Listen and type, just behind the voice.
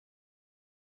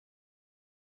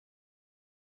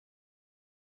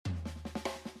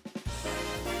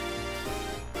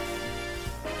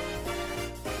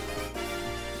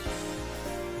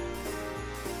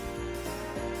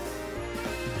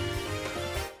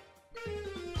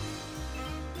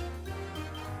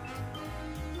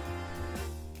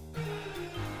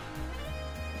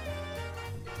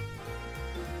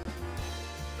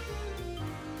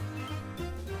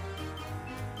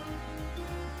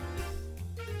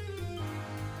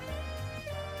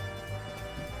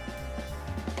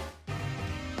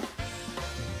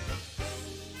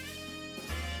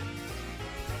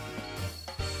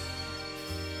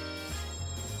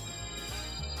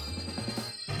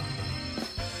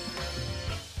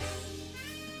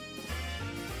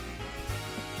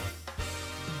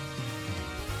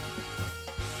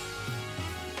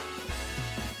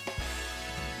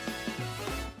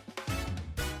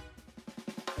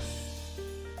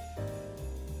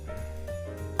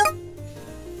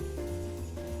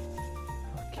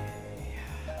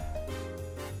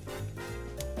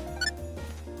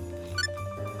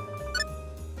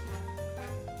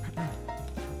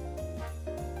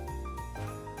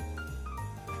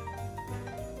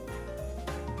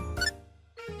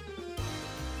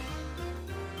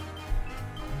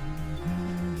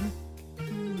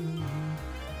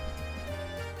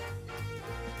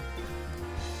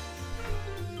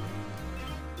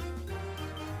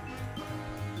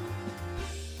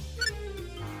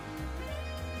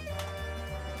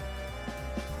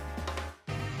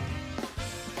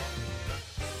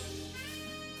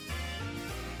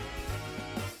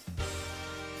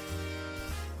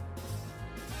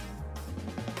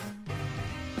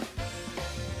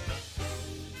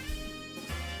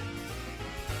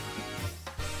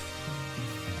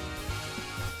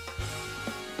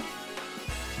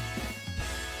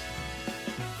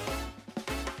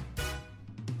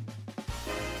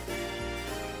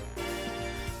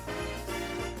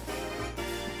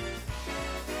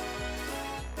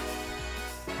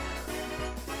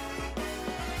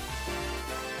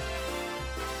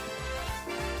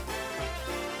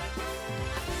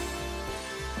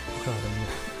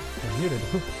muted.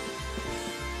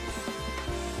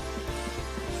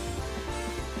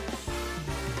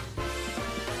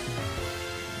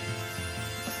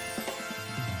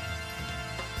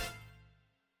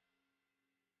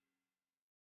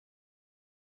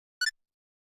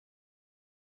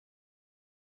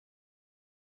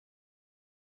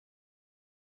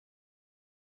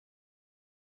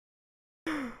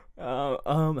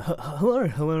 Hello,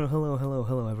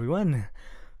 everyone.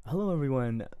 Hello,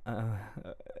 everyone.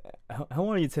 How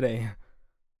are you today?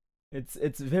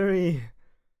 It's very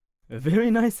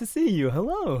nice to see you.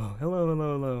 Hello.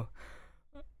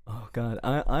 Oh God,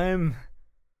 I'm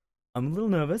a little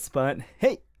nervous, but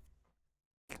hey,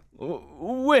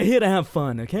 we're here to have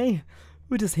fun, okay?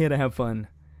 We're just here to have fun.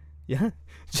 Yeah,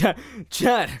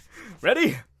 chat,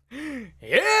 ready?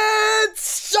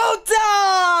 It's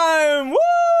showtime! Woo!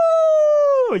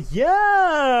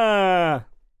 Yeah!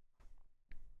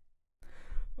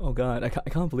 Oh God, I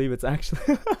can't believe it's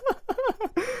actually.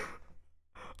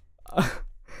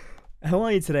 How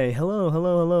are you today? Hello.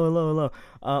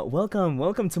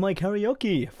 Welcome to my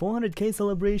karaoke 400k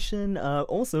celebration.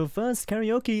 Also, first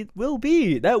karaoke will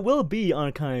be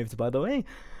archived, by the way.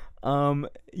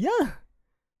 Yeah.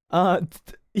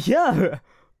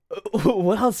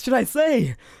 What else should I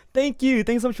say? Thanks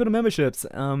so much for the memberships.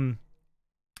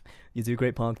 You do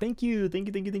great, Pog. Thank you.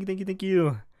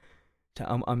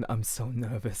 I'm so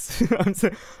nervous.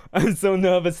 I'm so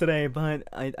nervous today, but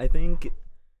I think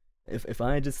if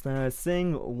I just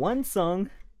sing one song,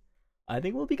 I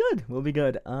think we'll be good.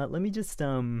 Let me just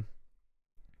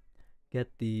get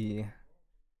the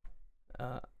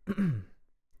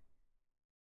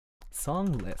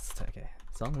song list. Okay,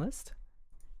 song list.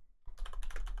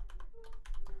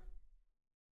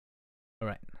 All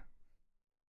right.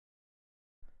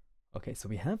 Okay, so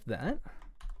we have that.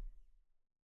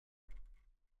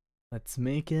 Let's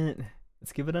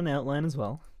give it an outline as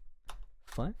well.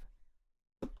 5.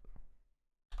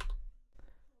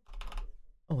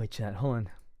 Oh wait, chat, hold on.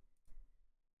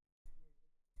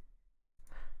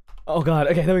 Oh God,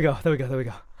 okay, there we go.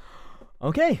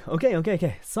 Okay.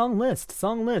 Song list,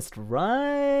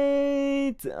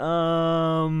 right?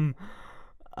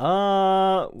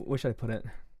 Where should I put it?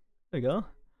 There we go.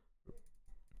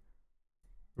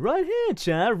 Right here,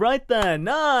 chat. Right there.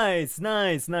 Nice.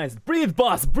 Breathe,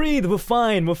 boss. Breathe. We're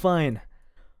fine.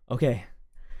 Okay.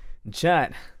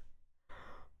 Chat.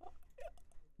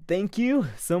 Thank you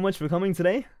so much for coming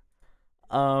today.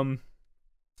 To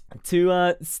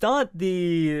start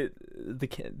the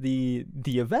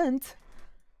event,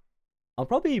 I'll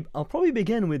probably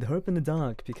begin with Herp in the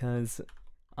Dark because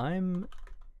I'm.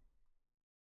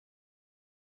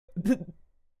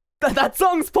 That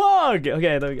song's Pog!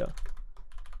 Okay, there we go.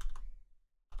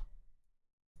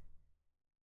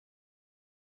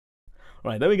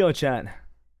 Alright, there we go, chat.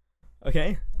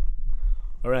 Okay.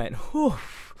 Alright.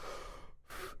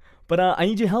 But I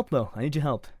need your help though.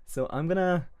 So I'm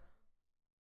gonna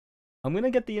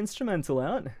get the instrumental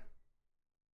out.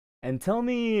 And tell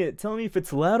me if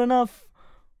it's loud enough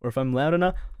or if I'm loud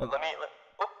enough.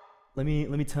 Let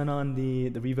me turn on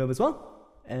the reverb as well.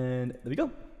 And there we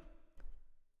go.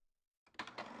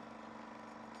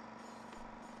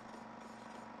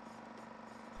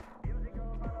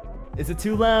 Is it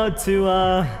too loud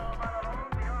to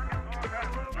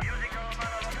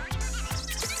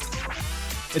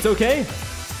It's okay?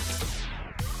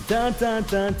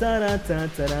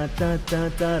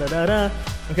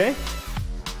 Okay?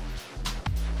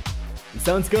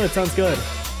 Sounds good.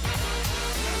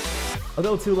 A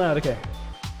little too loud, okay.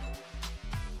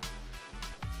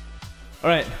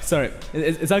 Alright, sorry.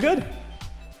 Is that good?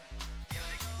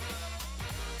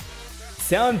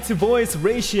 Sound to voice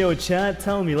ratio, chat.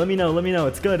 Tell me, let me know.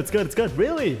 It's good.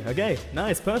 Really? Okay,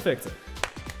 nice, perfect.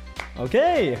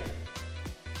 Okay.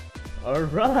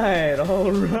 Alright.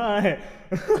 Alright.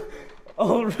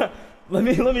 Let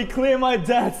me clear my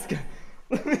desk.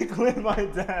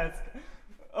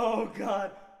 Oh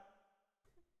God.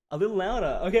 A little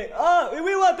louder. Okay. Oh,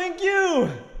 Iwiwa, thank you.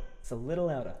 It's a little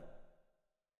louder.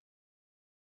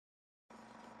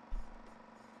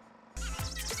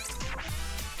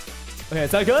 Okay,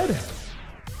 is that good?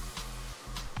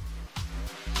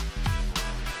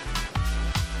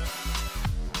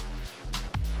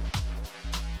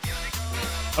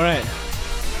 All right.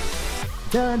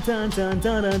 Dun.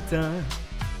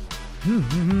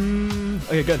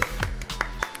 Okay, good.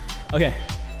 Okay.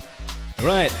 All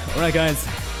right, guys.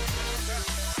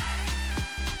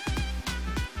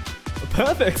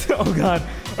 Perfect. Oh God.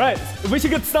 All right, we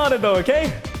should get started though.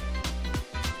 Okay.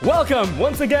 Welcome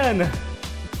once again.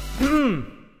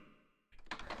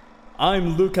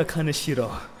 I'm Luca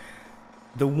Kaneshiro.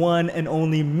 the one and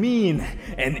only mean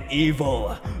and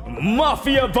evil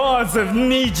Mafia boss of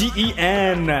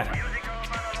NIJISANJI.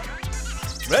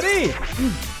 Ready?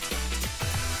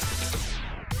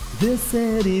 This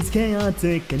city's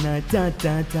chaotic and I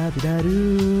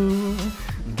da-da-da-da-da-do.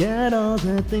 Get all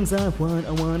the things I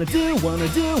wanna do.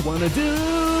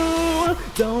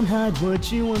 Don't hide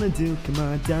what you wanna do, come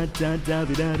on,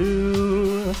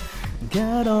 da-da-da-da-da-do.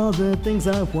 Get all the things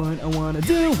I wanna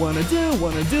do.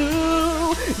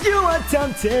 You are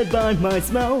tempted by my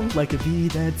smell like a bee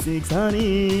that seeks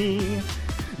honey.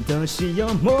 どうしよ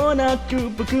うもなく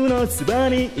僕のそば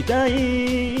にいたい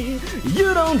You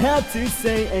don't have to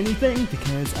say anything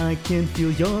because I can feel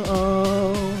your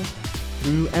all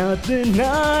throughout the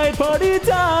night. Party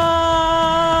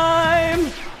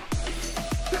time!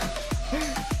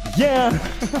 Yeah!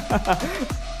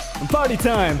 Party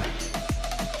time!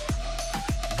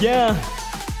 Yeah!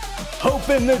 Hope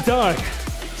in the dark!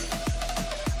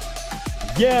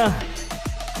 Yeah!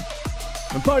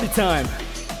 Party time!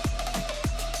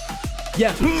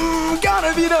 Yeah,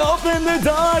 gotta be the hope in the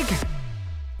dark.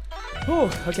 Oh,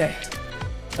 okay.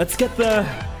 Let's get the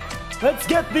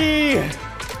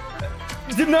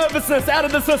nervousness out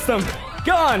of the system.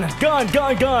 Gone.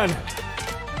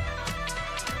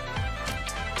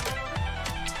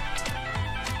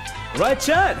 Right,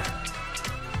 chat?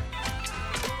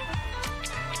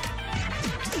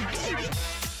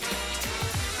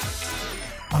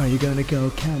 Are you gonna go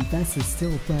canvas is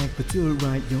still black, but do it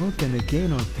right, you're gonna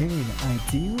gain on pain,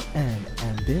 ideal and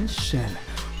ambition.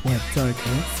 What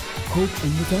darkness? Hope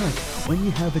in the dark. When you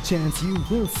have a chance, you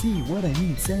will see what I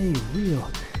mean. Say real.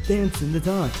 Dance in the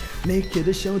dark. Make it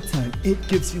a showtime. It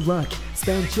gives you luck.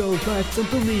 Spend your life, don't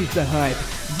believe the hype.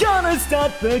 Gonna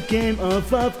start the game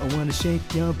of love. I wanna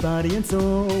shake your body and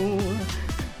soul.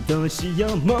 どうし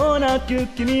ようもなく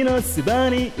君のそば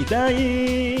にいた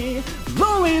い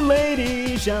Lonely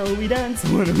lady, shall we dance?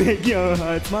 Wanna make your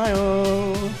heart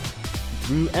smile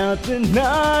throughout the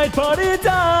night. Party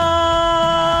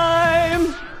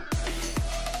time!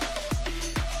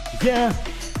 Yeah,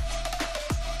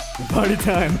 party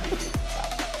time.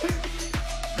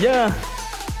 Yeah,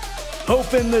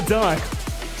 hope in the dark.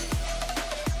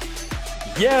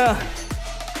 Yeah,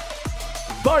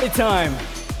 party time.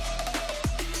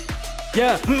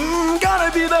 Yeah,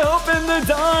 gotta be the hope in the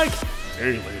dark.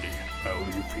 Hey lady, how do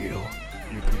you feel?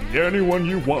 You can be anyone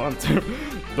you want.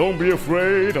 Don't be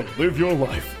afraid and live your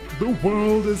life. The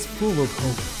world is full of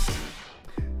hope.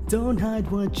 Don't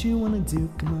hide what you wanna do,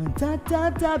 come on,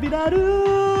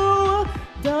 da-da-da-bi-da-doo.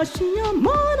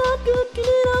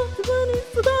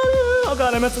 Oh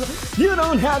god, I messed up. You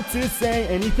don't have to say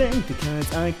anything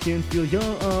because I can feel your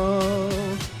all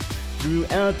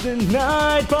throughout the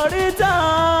night. Party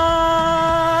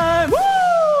time!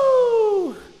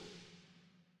 Woo!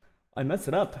 I messed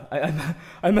it up. I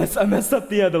messed up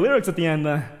the lyrics at the end.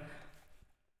 That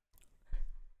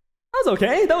was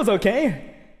okay. That was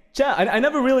okay. Chat. I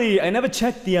never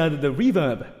checked the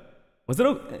reverb. Was it?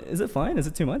 Is it fine? Is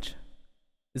it too much?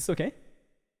 Is this okay?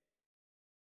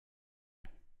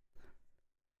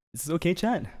 Is this okay,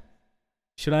 chat?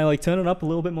 Should I like turn it up a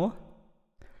little bit more?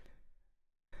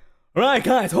 Alright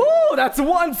guys, whoo, that's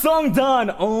one song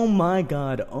done! Oh my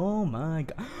god, oh my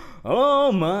god,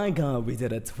 oh my god, we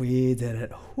did it,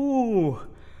 whoo.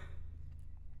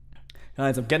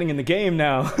 Guys, I'm getting in the game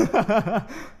now.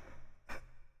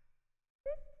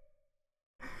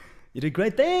 You did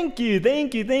great, thank you,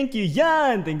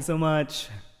 Yan, thanks so much.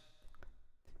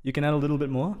 You can add a little bit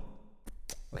more?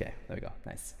 Okay, there we go,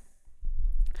 nice.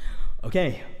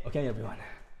 Okay, everyone.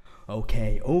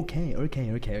 Okay.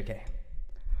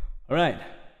 Alright,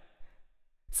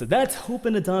 so that's Hope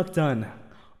in the Dark done.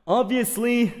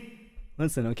 Obviously,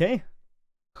 listen, okay?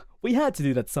 We had to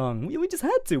do that song. We just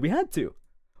had to. We had to.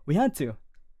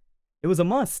 It was a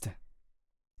must.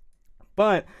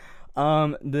 But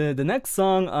the next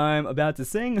song I'm about to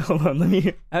sing, hold on, let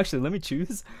me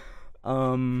choose.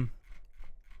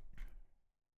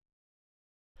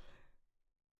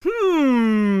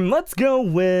 Let's go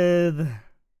with,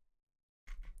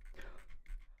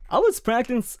 I was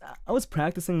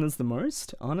practicing this the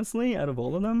most, honestly, out of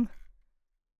all of them.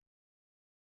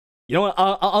 You know what?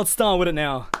 I'll start with it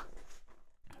now.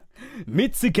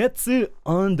 Mitsugetsu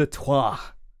on the toit.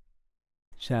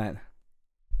 Chat.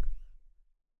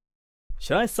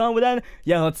 Should I start with that?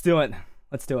 Yeah, let's do it.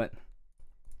 Let's do it.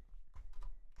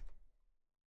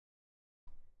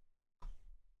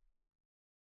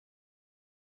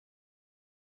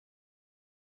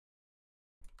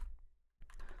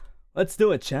 Let's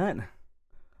do it, chat.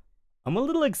 I'm a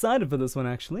little excited for this one,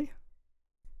 actually.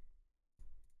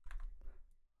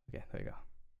 Okay, there you go.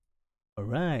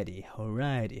 Alrighty,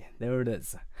 alrighty. There it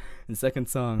is. And second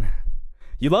song.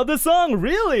 You love this song?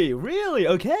 Really? Really?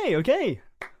 Okay, okay.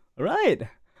 Alright.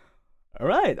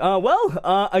 Alright.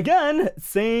 Well, again,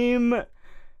 same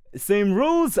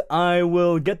rules. I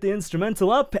will get the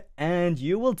instrumental up and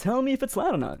you will tell me if it's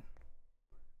loud or not.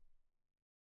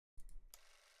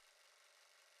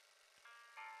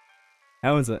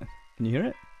 How is it? Can you hear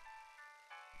it?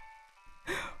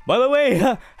 By the way,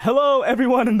 hello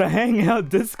everyone in the Hangout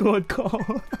Discord call.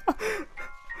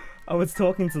 I was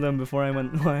talking to them before I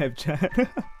went live chat.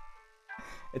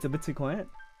 It's a bit too quiet.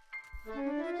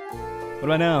 What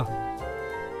about now?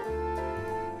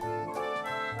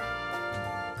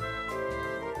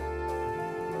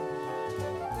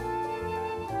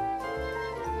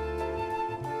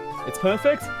 It's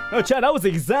perfect? No, chat, that was the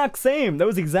exact same. That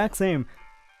was the exact same.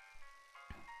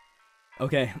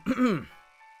 Okay.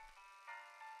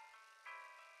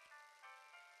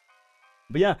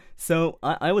 But yeah, so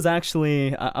I was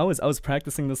actually I was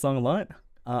practicing this song a lot.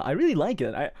 I really like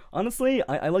it. Honestly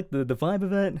I like the vibe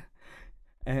of it,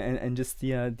 and just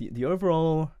the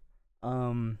overall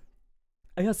I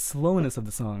guess slowness of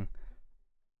the song.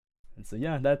 And so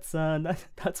yeah, that's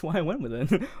why I went with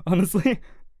it. Honestly,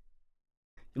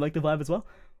 you like the vibe as well?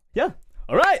 Yeah.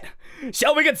 All right.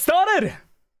 Shall we get started?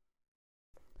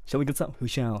 Shall we get started? Who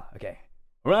shall? Okay.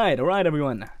 All right,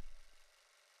 everyone.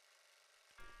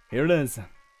 Here it is.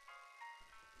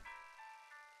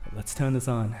 Let's turn this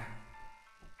on.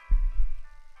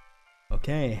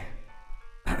 Okay.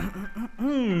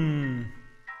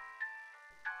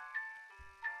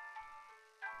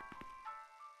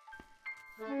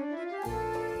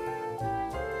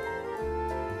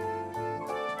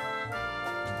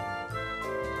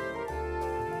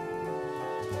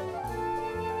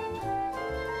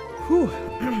 Whew.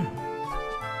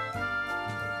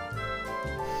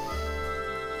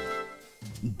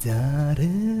誰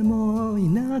もい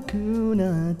なく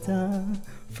なった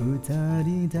二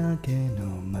人だけの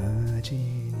街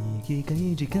に機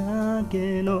械仕掛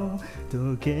けの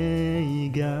時計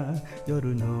が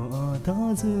夜の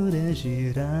訪れ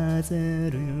知ら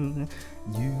せる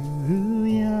夕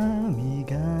闇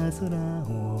が空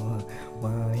を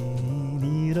ワイ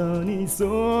ン色に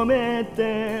染め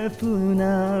て不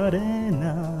慣れ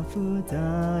な二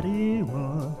人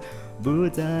を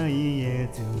舞台へ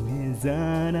と誘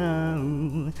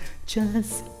う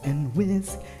Just and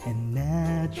whisk and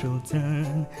natural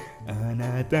turn あ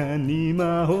なたに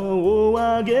魔法を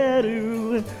あげ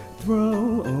る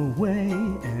Throw away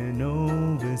and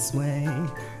oversway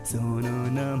その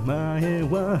名前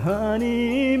はハ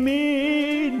ニーミ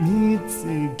ー見つ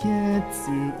けつ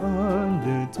on the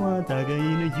互い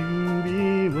の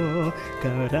指を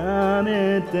絡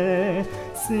めて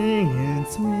Sing and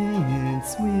swing and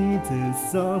sweet and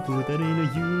soft 二人の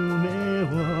夢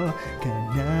を奏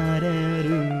でる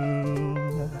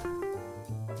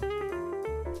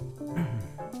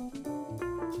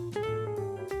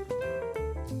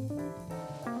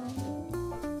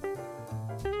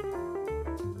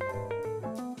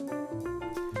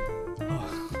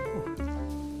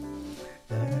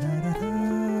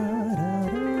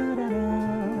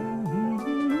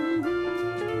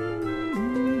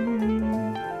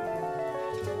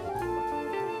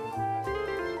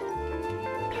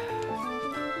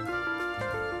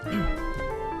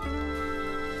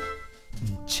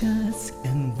Just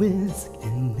and whisk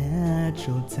and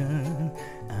natural turn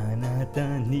あな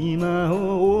たに魔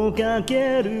法をか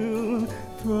ける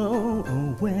Throw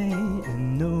away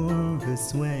and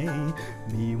oversway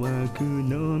魅惑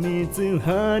の蜜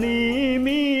ハニー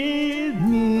ミー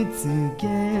見つけ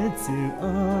つ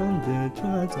on the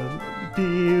tracks of ビ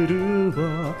ールを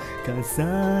重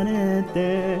ね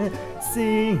て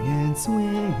Sing and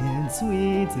swing and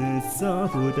sweet and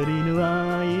soft 二人の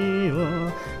愛を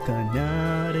奏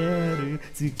でる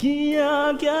月明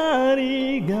か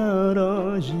りが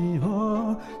路地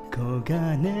を黄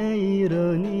金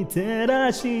色に照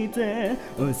らして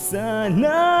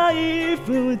幼い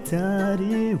二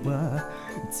人は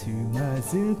つま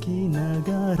ずきな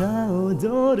がら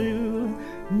踊る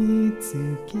見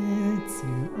つけつ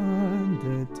on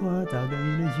the 互い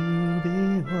の指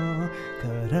を絡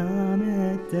め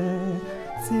て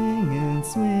Sing and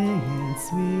swing and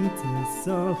sweet and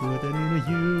soft 二人の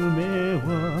夢を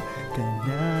奏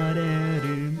でる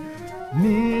見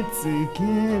つけ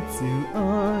つ on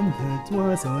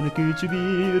the その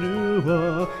唇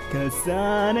を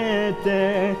重ねて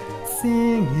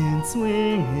Sing and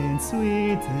swing and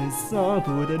sweet and soft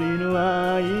二人の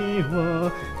愛を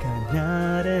奏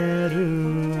でる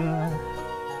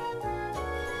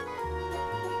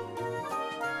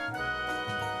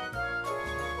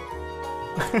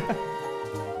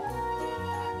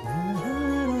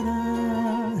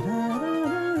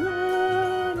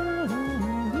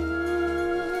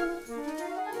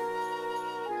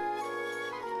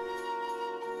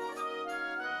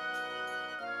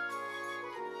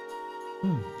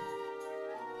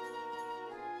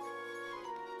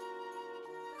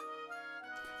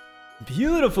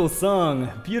Beautiful song,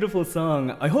 beautiful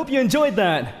song. I hope you enjoyed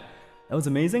that. That was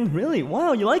amazing. Really?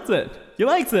 Wow, you liked it. You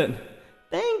liked it.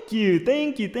 Thank you,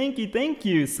 thank you, thank you, thank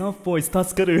you. Soft voice,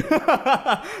 tasukaru.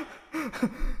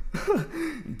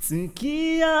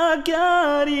 月明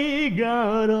かり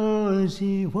が路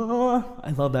地を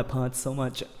I love that part so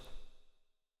much.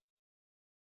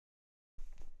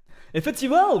 It fits you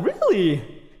well,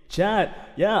 really.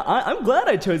 Chat, yeah, I'm glad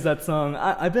I chose that song.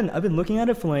 I've been looking at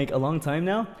it for like a long time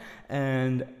now,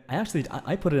 and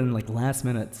I put it in like last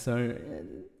minute, so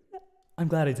I'm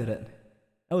glad I did it.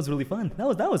 That was really fun.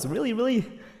 That was really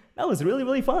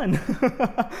fun.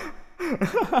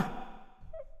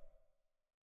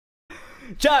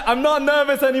 Chat, I'm not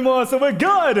nervous anymore, so we're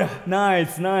good.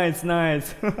 Nice.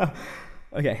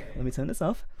 Okay, let me turn this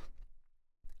off.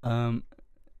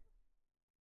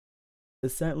 The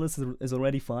set list is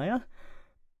already fire.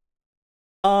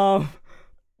 Hopefully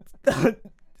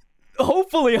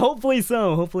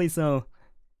so.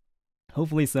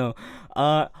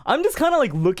 I'm just kind of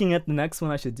like looking at the next one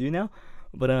I should do now,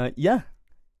 but yeah.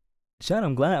 Chat,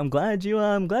 I'm glad you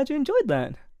enjoyed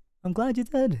that. I'm glad you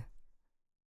did.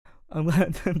 I'm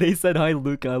glad they said hi,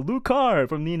 Luca. Lucar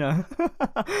from Nina.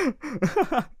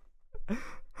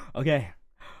 Okay.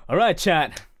 Alright,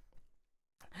 chat.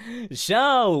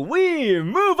 Shall we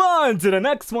move on to the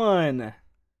next one?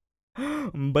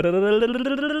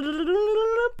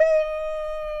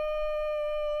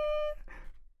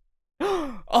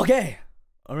 Okay.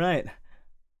 Alright.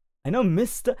 I know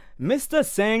Mysta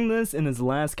sang this in his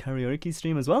last karaoke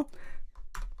stream as well.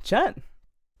 Chat.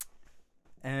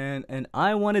 And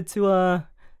I wanted to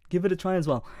give it a try as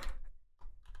well.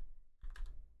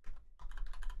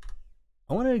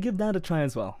 I wanted to give that a try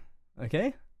as well.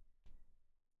 Okay?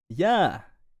 Yeah.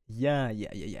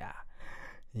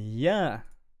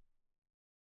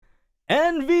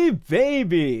 Envy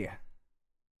Baby.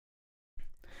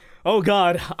 Oh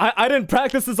god, I didn't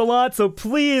practice this a lot, so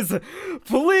please,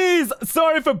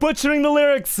 sorry for butchering the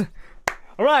lyrics.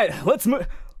 Alright, let's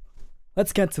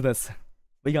get to this.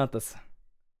 We got this.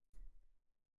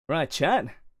 Right, chat.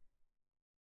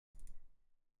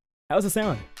 How's the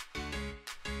sound?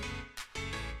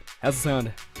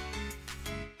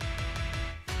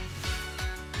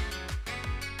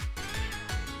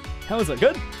 How is it?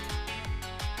 Good?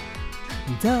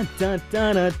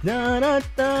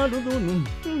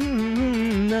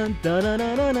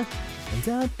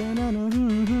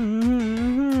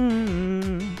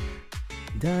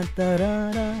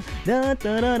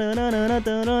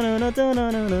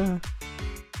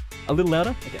 A little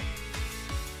louder? Okay.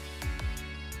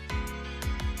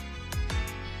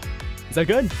 Is that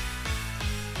good?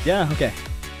 Yeah, okay.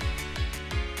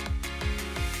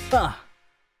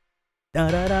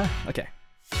 Okay.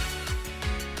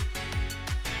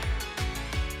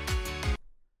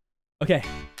 Okay.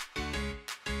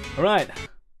 Alright.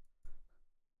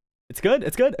 It's good?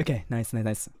 Okay, nice.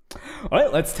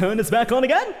 Alright, let's turn this back on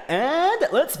again, and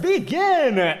let's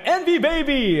begin! Envy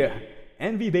Baby!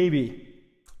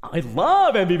 I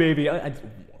love Envy Baby!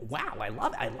 Wow, I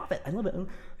love it.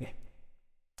 Okay.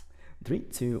 3,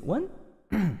 2, 1.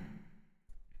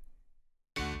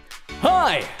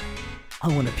 Hi! I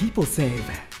want a people save.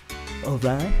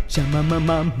 Alright,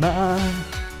 sha-ma-ma-ma-ma.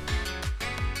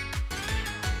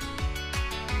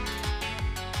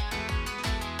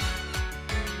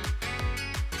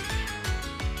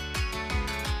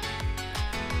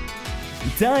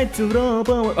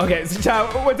 Okay, ciao,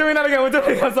 we're doing that again,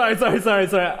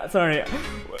 sorry.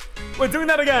 We're doing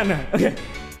that again, okay.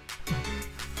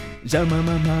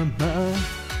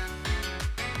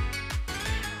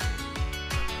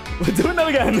 We're doing that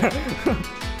again.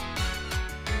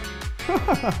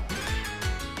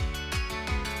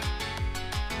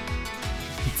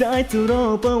 Title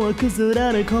ropeは崩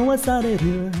れる壊され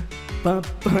るパッ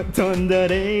パ飛んだ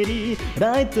レイディー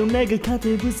ライト目が勝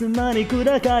てぶすまに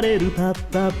砕かれるパッ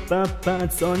パッパッ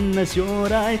パそんな将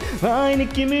来愛に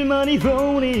君まに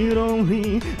ローリーロー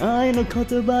リー愛の言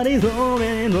葉にローリ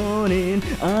ーローリ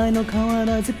ー愛の変わ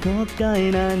らず後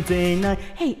悔なんていない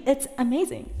Hey, it's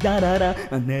amazing ダララ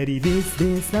練り This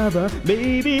lover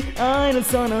baby 愛の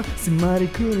その迫り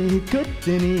来る勝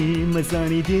手にまさ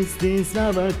に This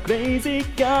lover crazy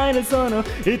愛のその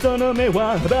人の目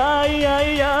はバイア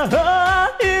イヤー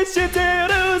愛して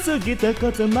る過ぎた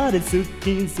ことまで好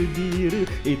きすぎる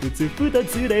一つ二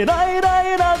つでライ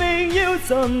ライ loving you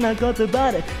そんな言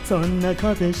葉でそんな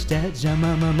ことして邪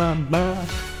魔ままま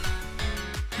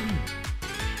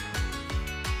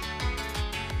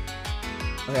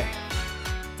Okay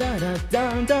ダダ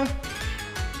ダンダン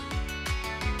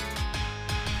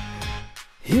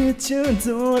一応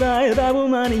空選ぶ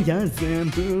マニア全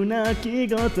部泣き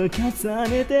言重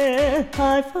ねて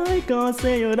ハイファイ構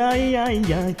成よライアイ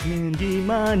や権利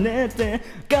真似て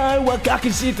会話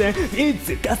隠してい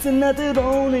つ重なってロ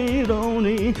ーニーロー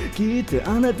ニーきっと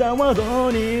あなたはロ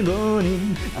ーニーロー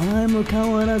ニー愛も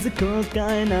変わらず後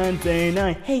悔なんて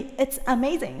ない Hey it's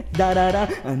amazing ダララ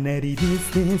あねり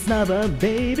This is love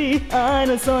baby 愛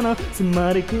のその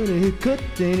迫り来るこっ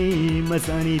てにま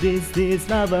さに This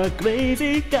is love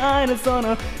crazy 愛のそ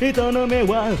の人の目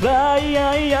はライ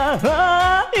アイや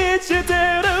愛して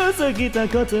る過ぎた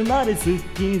ことまで好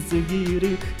きすぎ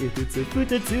る一つ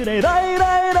二つでライ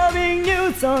ライラビン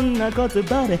グそんな言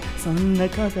葉でそんな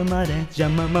ことまでじゃ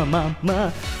ままま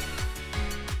ま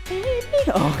Baby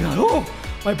Oh god oh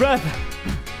my breath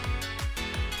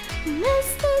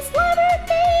Mysta Rias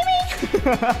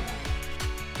baby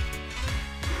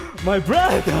My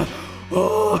breath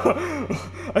Oh,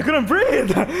 I couldn't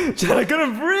breathe! Chad, I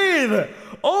couldn't breathe!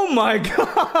 Oh my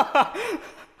god!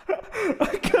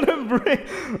 I couldn't breathe!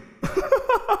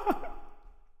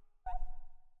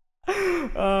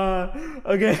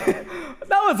 Okay.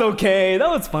 That was okay. That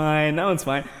was fine. That was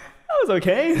fine. That was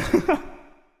okay.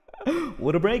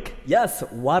 Water break? Yes,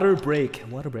 water break.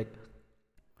 Water break.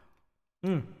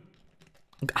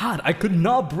 God, I could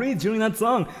not breathe during that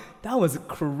song. That was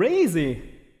crazy.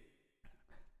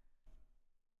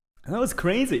 That was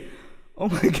crazy. Oh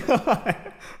my god.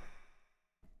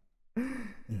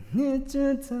 Thank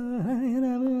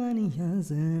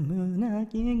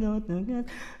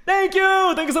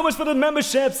you! Thank you so much for the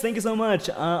memberships. Thank you so much.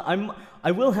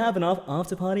 I will have an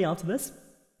after party after this.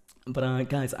 But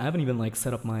guys, I haven't even like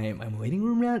set up my waiting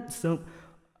room yet, so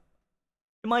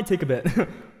it might take a bit.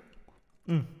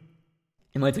 It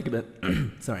might take a bit.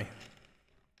 Sorry.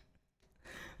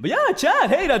 But yeah,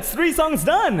 chat, hey, that's 3 songs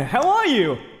done. How are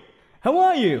you? How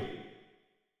are you?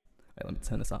 Wait, let me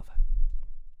turn this off.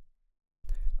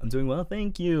 I'm doing well,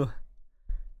 thank you.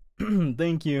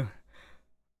 Thank you.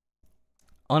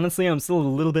 Honestly, I'm still a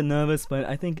little bit nervous, but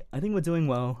I think we're doing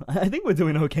well. I think we're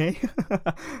doing okay.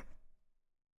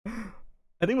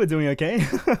 I think we're doing okay.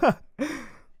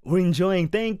 We're enjoying.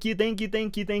 Thank you, thank you,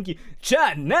 thank you, thank you.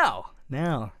 Chat, now.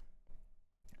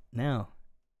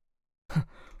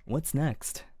 What's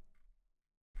next?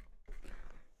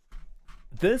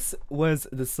 This was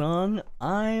the song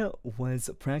I was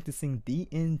practicing the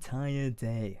entire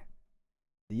day.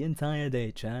 The entire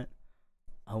day, chat.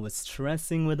 I was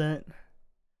stressing with it.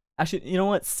 Actually, you know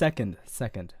what? Second.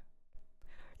 You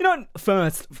know what?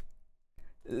 First.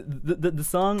 The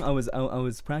song I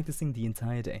was practicing the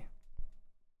entire day.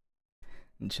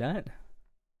 In chat.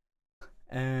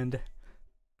 And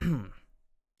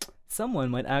someone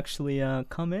might actually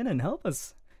come in and help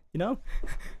us, you know?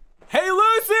 Hey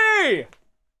Lucy!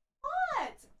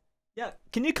 What? Yeah,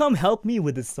 can you come help me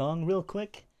with this song real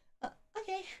quick?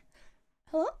 Okay.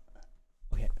 Hello?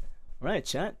 Okay. Alright,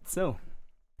 chat, so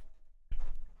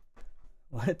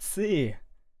let's see.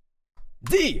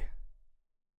 D!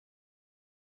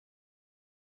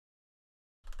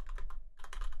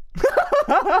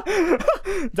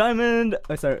 Diamond,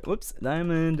 oh sorry, whoops,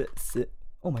 Diamond,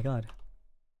 oh my god.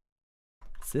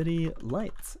 City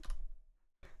Lights.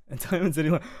 Diamond City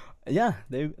Lights. Yeah,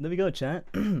 there we go, chat.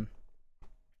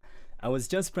 I was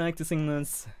just practicing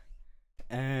this,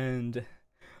 and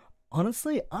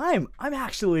honestly, I'm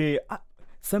actually,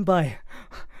 senpai,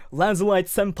 Lazulite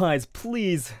senpais,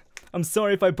 please. I'm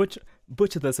sorry if I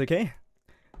butcher this, okay?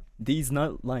 These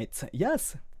nut lights,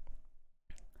 yes.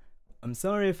 I'm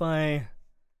sorry if I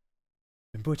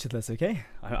butcher this, okay?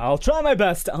 I'll try my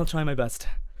best. I'll try my best.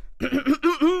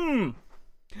 Oh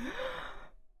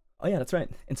yeah, that's right.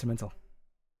 Instrumental.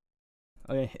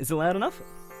 Okay, is it loud enough?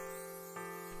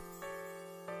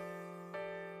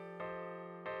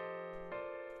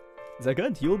 Is that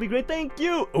good? You will be great. Thank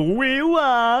you.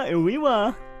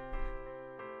 Uiwa.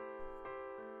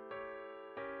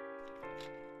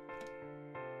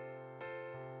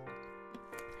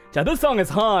 Yeah, this song is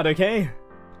hard, okay?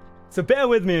 So bear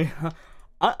with me.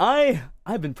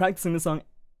 I've been practicing this song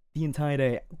the entire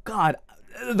day. God,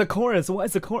 the chorus. Why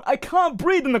is the chorus? I can't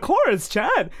breathe in the chorus,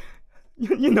 Chad.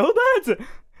 You know that?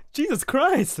 Jesus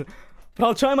Christ. But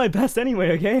I'll try my best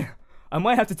anyway, okay? I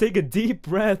might have to take a deep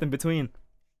breath in between.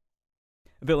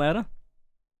 A bit louder?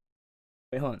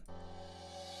 Wait, hold on.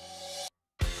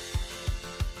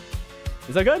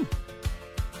 Is that good?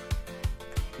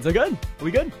 Is that good? Are we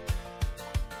good?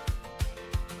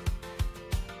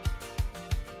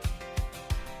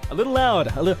 A little loud,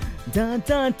 a little da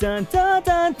da da da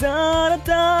da da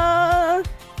da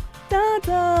da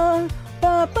da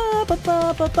ba ba ba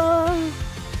ba ba ba.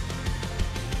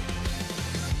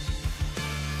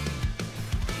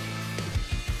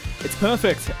 It's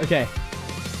perfect. Okay.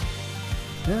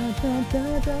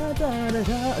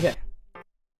 Okay.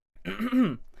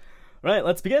 Right,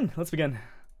 let's begin. Let's begin.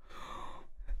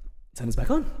 Sun is back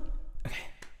on. Okay.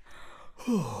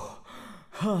 Oh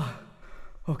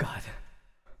God.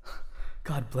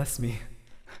 God bless me.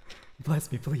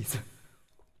 Bless me, please.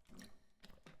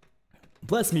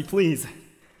 Bless me, please.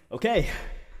 Okay.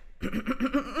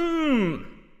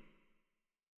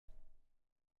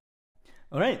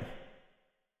 All right.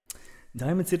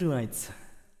 Diamond City Lights.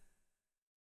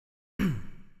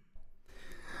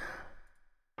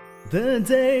 The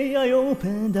day I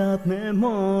opened up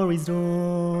memory's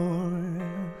door,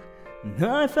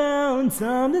 I found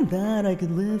something that I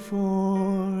could live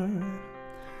for.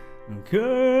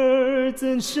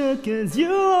 Curtain shook as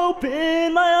you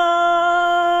opened my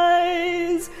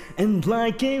eyes, and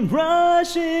light came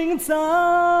rushing inside.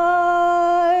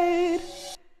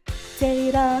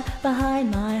 Data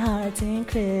behind my heart's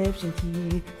encryption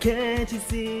key. Can't you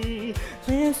see?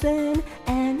 Listen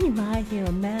and you might hear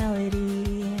a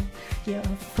melody. Your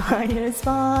fire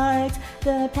sparks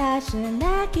the passion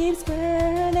that keeps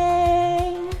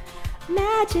burning.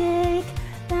 Magic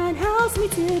that helps me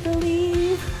to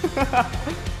believe.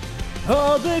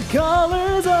 All the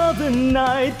colors of the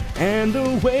night and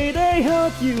the way they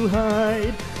help you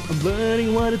hide. I'm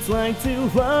learning what it's like to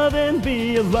love and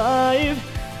be alive.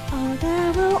 Oh,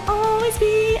 there will always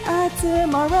be a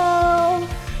tomorrow.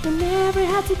 You'll never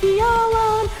have to be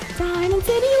alone. Diamond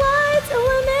City Lights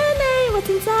illuminate what's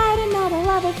inside. Another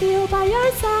love I feel by your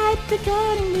side.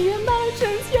 Decoding the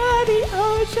emotions, you're the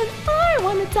ocean I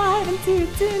wanna dive into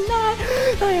tonight.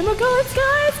 I am a gold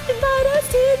skies, invite us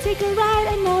to take a ride.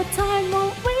 I know time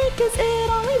won't wait, cause it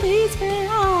only leaves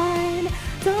behind.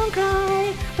 Don't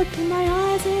cry, look in my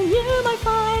eyes and you might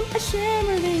find a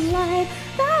shimmering light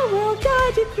that will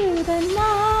guide you through the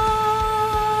night.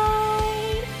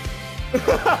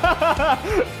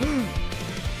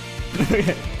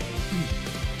 Okay.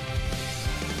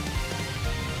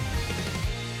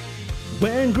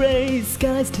 When gray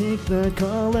skies take the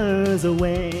colors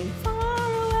away, far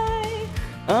away,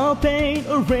 I'll paint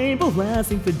a rainbow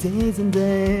lasting for days and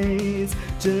days.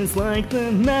 Just like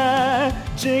the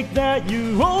magic that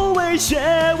you always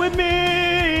share with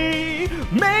me.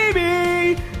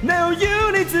 Maybe now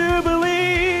you need to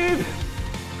believe.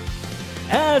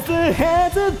 As the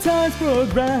hands of time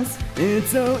progress,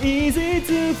 it's so easy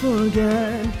to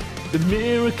forget the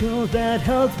miracle that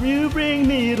helped you bring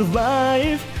me to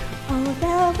life. Oh,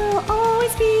 there will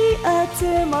always be a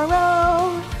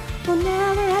tomorrow. We'll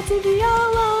never have to be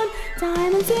alone.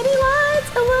 Diamond City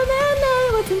Lights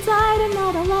illuminate what's inside.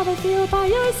 Another love I feel by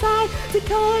your side.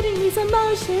 Decoding these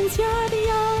emotions, you're the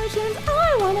oceans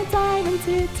I wanna dive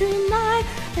into tonight.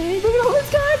 Baby, the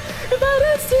skies, invite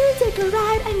us to take a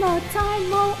ride. I know time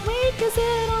won't wait, cause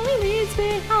it only leaves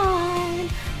behind.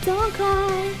 Don't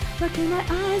cry, look in my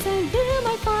eyes and you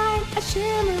might find a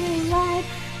shimmering light.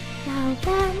 Now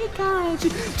let me guide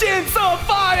you. Jinso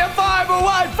fire fiber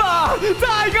Wi-Fi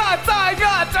Tiger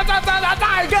Tiger Tiger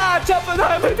Tiger Chopper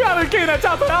gotta get a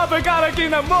chopper up gotta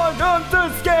get a more on to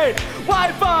skate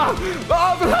Wi-Fi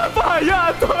all the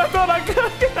fire Tora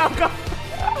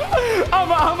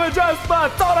I'm a just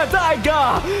but Tora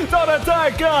Tiger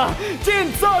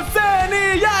Jinso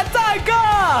Senia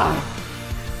Tiger.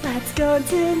 Let's go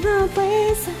to the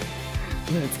place.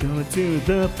 Let's go to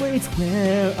the place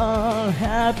where our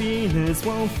happiness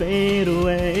won't fade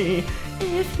away.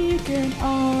 If you can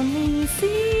only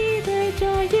see the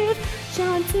joy you've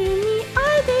shown to me,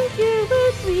 I think you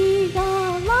would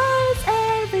realize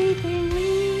everything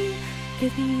we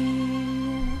could be.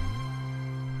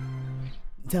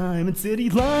 Diamond City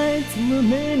Lights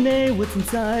illuminate what's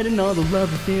inside, and all the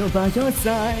love I feel by your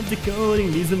side.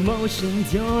 Decoding these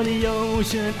emotions, you're the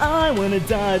ocean I wanna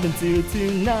dive into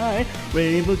tonight.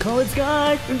 Rainbow colored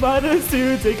sky, invite us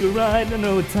to take a ride. I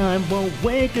know time won't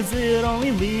wait, cause it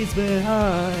only leaves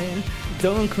behind.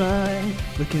 Don't cry,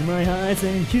 look in my eyes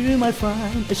and you might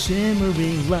find a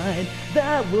shimmering light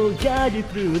that will guide you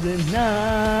through the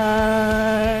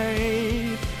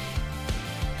night.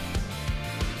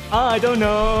 I don't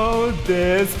know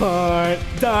this part.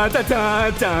 Da da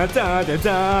da da da da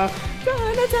da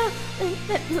da da da.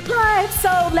 Life,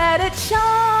 so let it shine.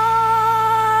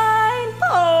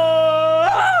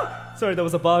 Oh! Sorry, that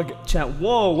was a bug. Chat.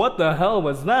 Whoa, what the hell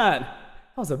was that?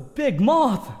 That was a big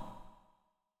moth.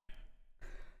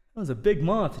 That was a big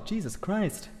moth. Jesus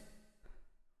Christ.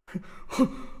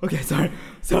 Okay, sorry.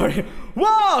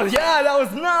 Whoa, yeah, that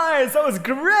was nice. That was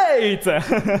great.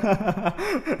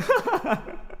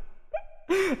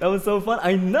 That was so fun.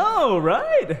 I know,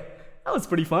 right? That was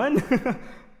pretty fun.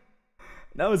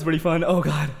 That was pretty fun. Oh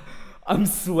God. I'm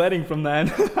sweating from that.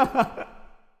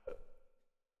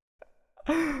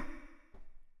 That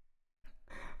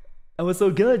was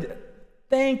so good.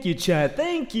 Thank you, chat.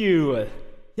 Thank you.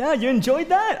 Yeah, you enjoyed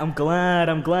that? I'm glad.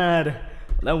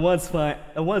 That was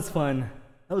fun.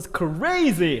 That was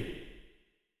crazy.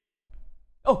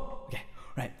 Oh, okay.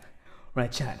 Right,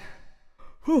 chat.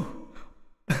 Whew.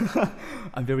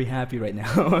 I'm very happy right now.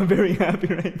 Hope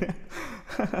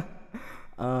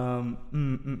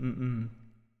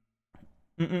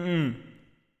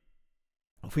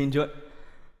we enjoy.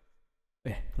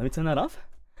 Okay, let me turn that off.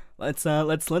 Let's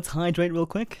hydrate real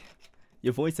quick.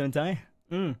 Your voice don't die.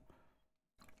 Don't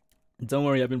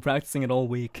worry, I've been practicing it all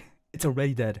week. It's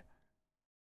already dead.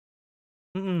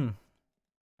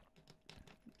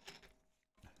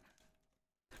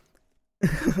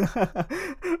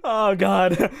 Oh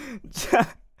god.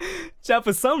 Chat,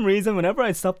 for some reason, whenever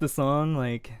I stop the song,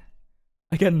 like,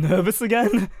 I get nervous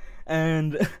again.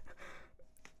 And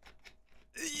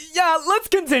yeah, let's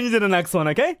continue to the next one,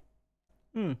 okay?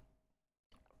 Da,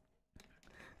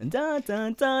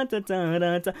 da, da, da, da,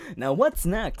 da, da. Now what's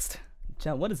next?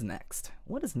 Chat, what is next?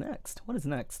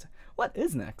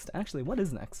 Actually, what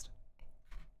is next?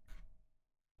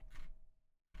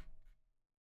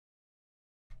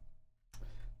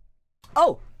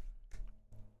 Oh!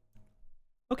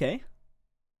 Okay.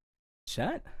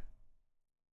 Chat.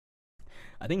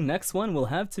 I think next one will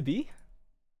have to be...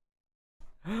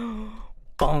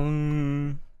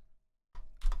 Bong!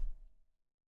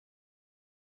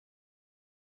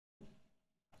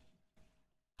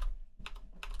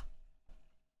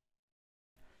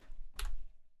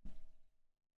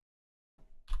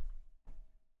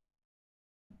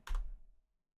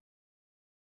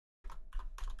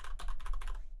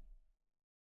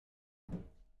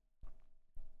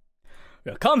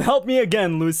 Come help me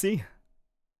again, Lucy.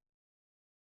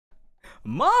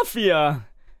 Mafia!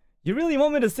 You really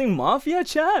want me to sing Mafia,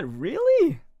 chat?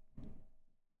 Really?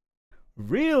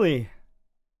 Really?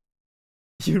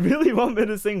 You really want me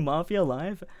to sing Mafia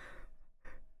live?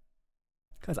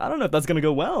 Cause I don't know if that's gonna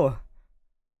go well.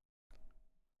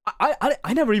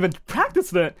 I never even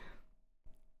practiced it.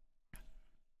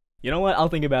 You know what? I'll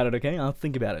think about it, okay? I'll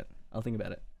think about it.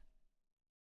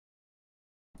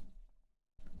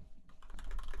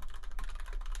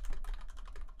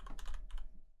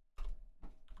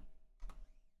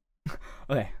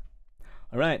 Okay.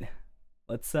 Alright.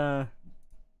 Let's Wait,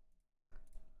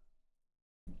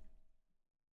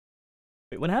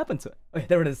 what happened to it? Okay,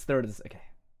 there it is. Okay.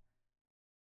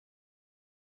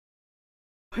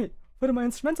 Wait, where did my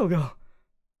instrumental go?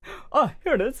 Oh,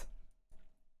 here it is.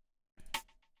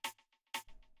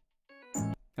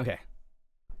 Okay.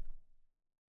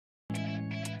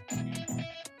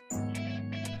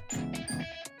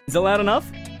 Is it loud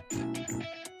enough?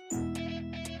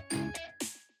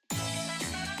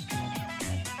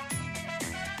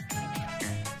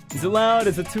 Is it loud?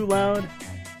 Is it too loud?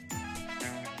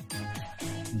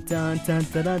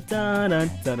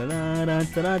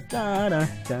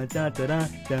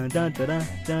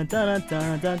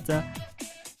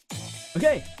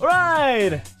 Okay,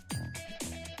 alright!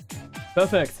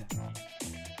 Perfect.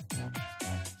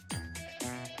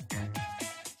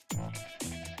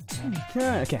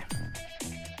 Okay.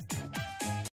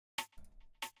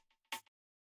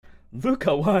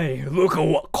 Kawaii.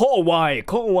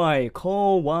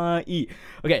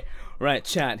 Okay, right,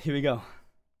 chat, here we go.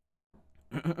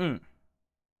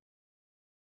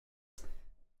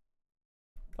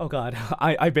 Oh god,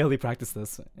 I barely practiced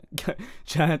this.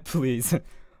 Chat, please.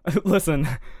 Listen,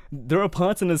 there are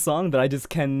parts in this song that I just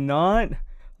cannot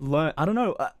learn. I don't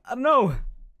know.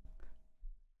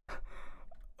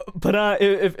 But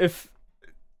if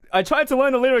I tried to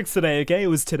learn the lyrics today, okay? It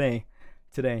was today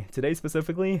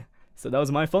specifically. So that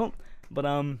was my fault. But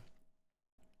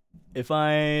if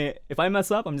I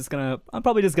mess up, I'm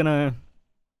probably just gonna,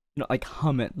 you know, like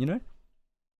hum it, you know?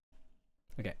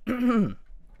 Okay.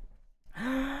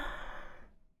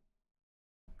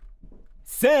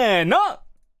 Say no!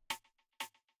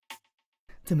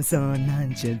 でもそうな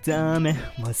んじゃダメ、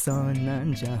もうそうな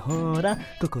んじゃほら、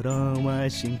心は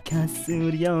進化す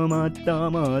るよもっ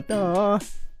ともっと。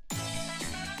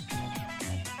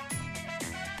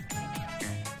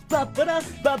パパラ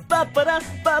パパパラ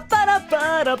パパラ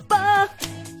パラパ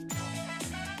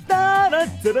タラ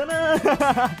タララ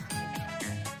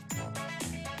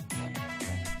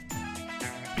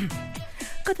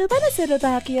言葉のすれ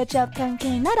ば消えちゃう関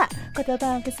係なら言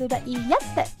葉を消せばいいやっ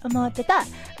て思ってた。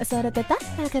恐れてた。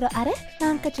だけどあれ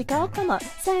なんか違うかも。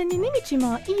千里道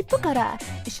も一歩から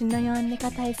石のように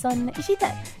硬いそんな石で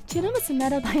チルムスな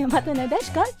らばよまたねで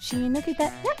しか死ぬ気だ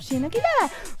や死ぬ気だ。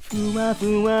ふわ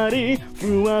ふわり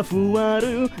ふわふわ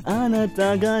るあな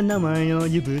たが名前を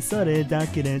呼ぶそれだ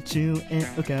けで宙へ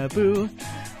浮かぶ。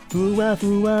ふわ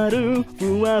ふわる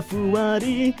ふわふわ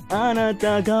りあな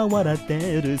たが笑っ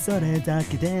てるそれだ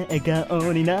けで笑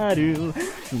顔になる。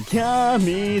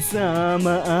神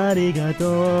様ありが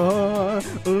と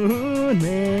う。運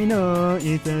命の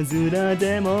いたずら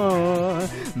でも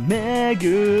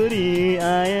巡り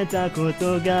会えたこ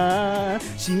とが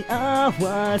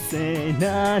幸せ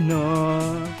な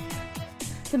の。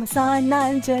でもそんな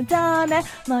んじゃダメ。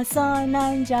もうそん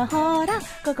なんじゃほら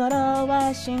心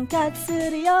は進化す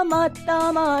るよもっ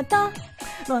ともっと。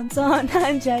もうそんな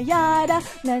んじゃやだ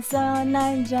ね。そん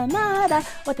なんじゃまだ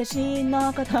私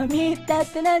のこと見て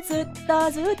てねずっ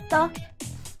とずっと。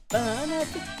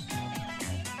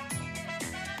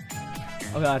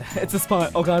Oh god, it's a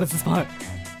spot. Oh god, it's a spot.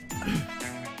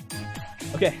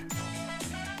 Okay.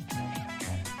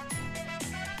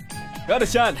 Got a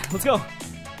shot. Let's go.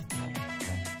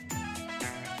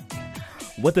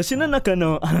 私の中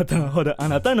のあなたほどあ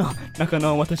なたの中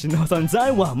の私の存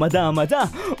在はまだまだ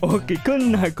大きく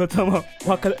ないことも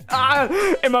わかる。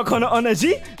今この同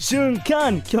じ瞬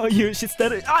間共有して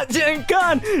る瞬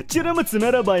間チルム詰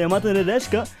めれば山種でし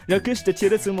か略してチ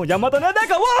ルスも山種だ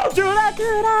かわクラク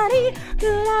ラリク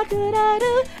ラクラル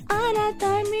あな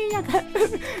た見やが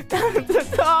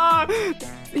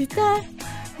いた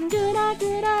グラ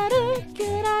グラル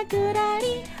グラグラ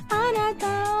リあなた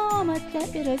を思って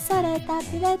許された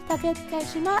けで溶けて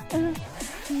しまう。神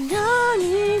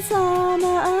様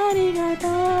ありがとう。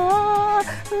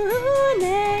運命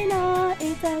の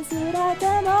いたずらで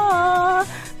も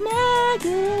巡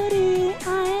り会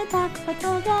えたこ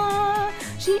とが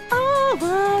幸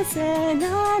せ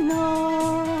な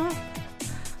の。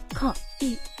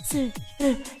恋する季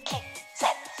節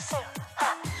は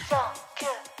欲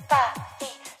張り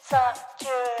サチュ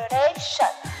レーショ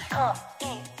ン恋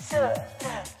する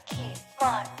気持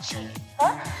ちは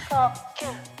欲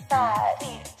張り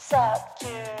サチュ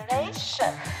レーション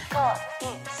恋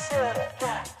する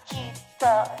人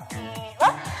には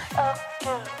欲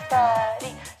張り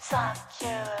サチュ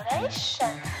レーション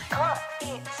恋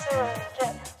する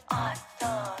音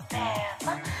では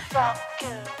欲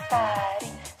張り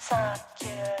サチュ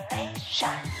レーション。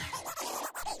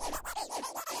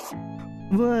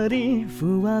わり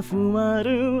ふわふわ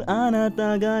るあな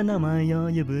たが名前を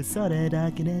呼ぶそれだ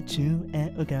けで宙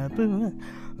へ浮かぶ。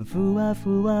ふわ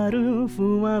ふわる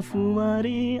ふわふわ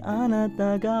りあな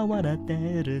たが笑っ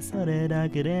てるそれだ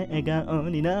けで笑顔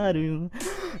になる。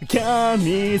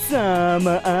神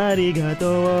様ありが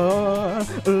と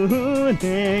う。運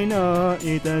命の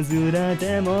いたずら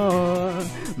でも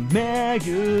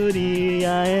巡り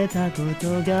会えたこ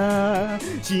とが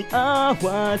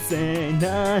幸せ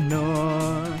な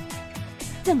の。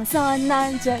でもそんな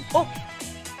んじゃお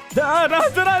ダラ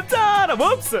ダラダラ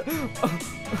Whoops!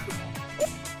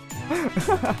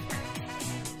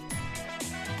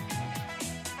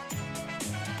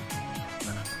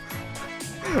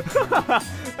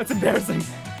 That's embarrassing.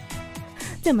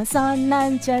 でもそんな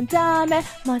んじゃダメ。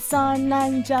もうそんな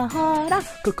んじゃほら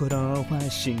心は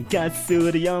進化す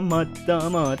るよもっと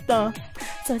もっと。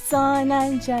そうな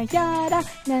んじゃやだ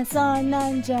ね。そんな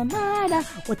んじゃまだ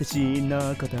私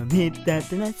のこと見て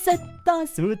てねずっと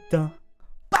ずっと。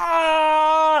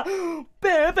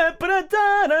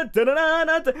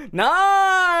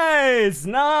Nice!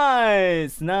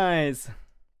 Nice! Nice!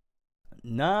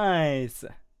 Nice!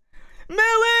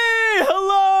 Millie!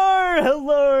 Hello!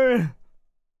 Hello!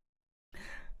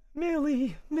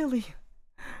 Millie,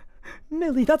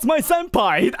 that's my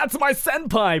senpai! That's my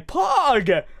senpai!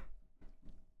 Pog!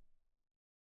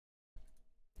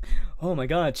 Oh my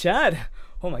god, Chad!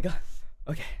 Oh my god.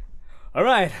 Okay.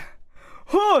 Alright.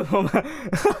 Oh,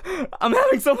 I'm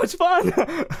having so much fun!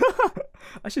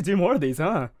 I should do more of these,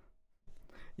 huh?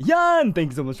 Yan!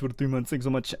 Thank you so much for the 3 months. Thank you so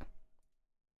much.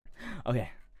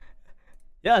 Okay.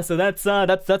 Yeah, so that's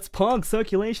Pog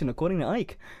circulation according to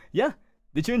Ike. Yeah.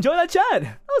 Did you enjoy that, Chad?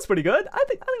 That was pretty good. I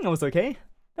think that was okay.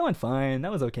 That went fine.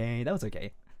 That was okay. That was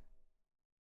okay.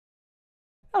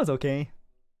 That was okay.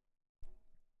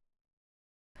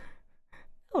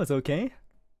 That was okay.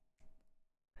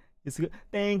 It's good.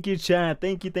 Thank you, Chad.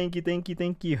 Thank you. Thank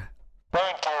you.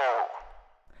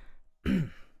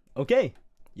 Okay.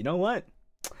 You know what?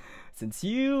 Since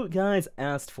you guys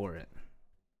asked for it,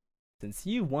 since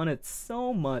you wanted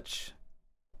so much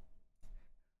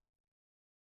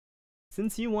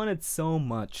Since you want it so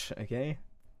much, okay?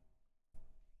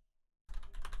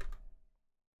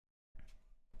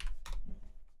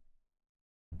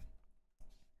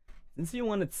 Since you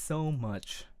want it so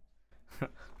much,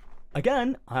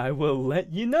 again, I will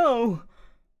let you know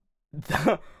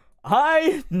that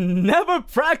I never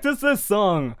practiced this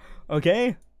song,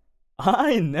 okay?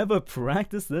 I never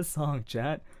practiced this song,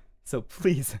 chat. So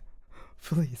please,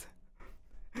 please,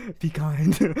 be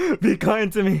kind. Be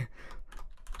kind to me.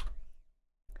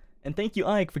 And thank you,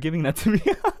 Ike, for giving that to me.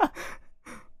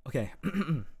 Okay.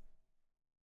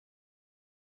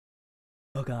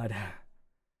 Oh god.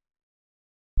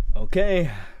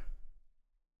 Okay.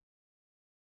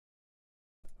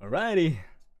 Alrighty.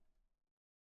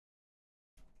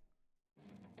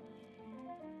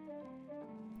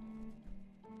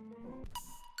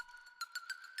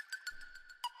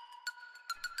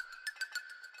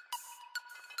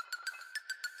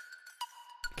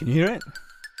 Can you hear it?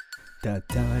 Da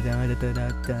da da da da da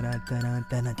da da da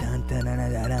da da da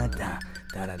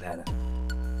da da da.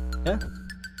 Yeah.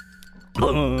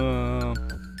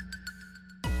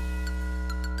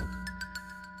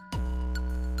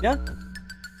 Yeah.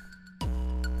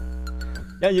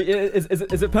 Yeah.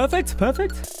 Is it perfect?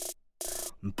 Perfect.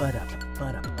 Ba da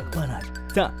ba da ba da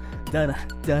da da da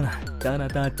da da da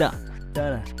da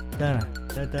da da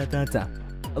da da da da.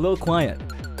 A little quiet.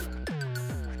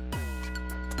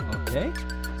 Okay.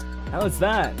 How is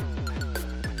that?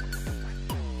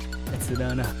 つ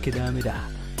らなきゃダメだ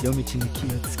夜道に気を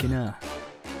つけな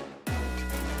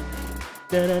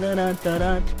Okay,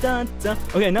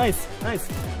 nice, nice.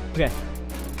 Okay.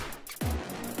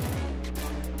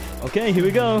 Okay, here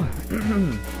we go.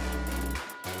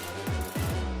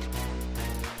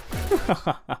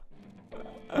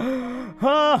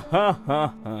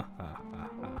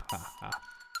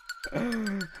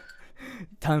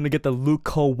 Time to get the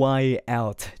Luca Y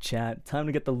out, chat. Time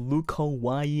to get the Luca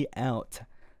Y out.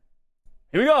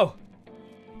 Here we go.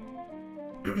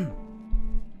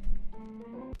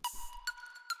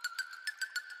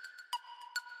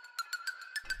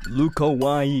 Luca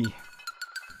Y.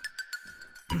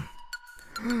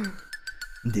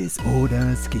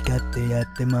 Disorder 好き勝手や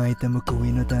って巻いた報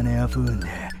いの種は踏んで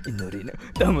祈りの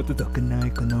玉と解かな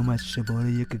いこのましょぼ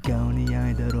りゆく顔に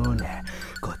合いだろうね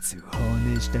コツ法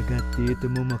に従っていて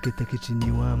も負けた口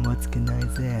にはもうつけない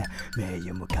ぜ名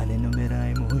誉も金の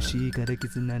狙いも欲しいから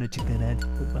絆の力で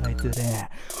バイトで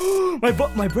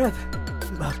My breath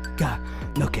ばっか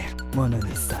のけ物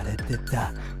にされて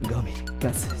たゴミ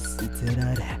ガス捨て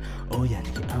られ親に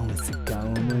合わせ顔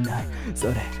もないそ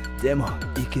れでも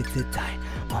生きてたい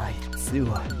あいつを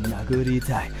殴り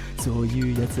たいそう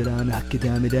いう奴らなきゃ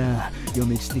ダメだ夜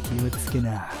道で気をつけ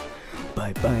なバ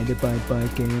イバイでバイバイ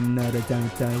ゲームなら大体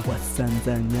は散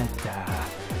々やった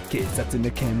警察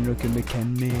の権力無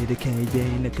権名で軽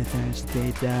減な加算して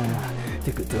いた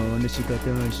適当な仕事を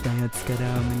した奴か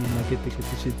ら目に投げてくと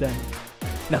した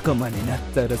仲間になっ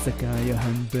たら世界を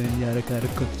半分やるから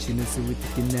こっちの数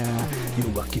的な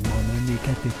弱き者に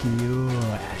勝てきよ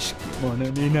悪しき者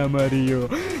になまりよ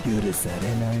許さ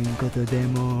れないことで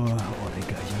も俺が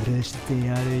許して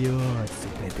やるよ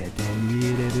全て手に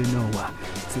入れるのは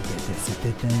全て捨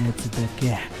てたやつだ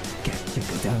け結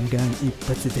局弾丸一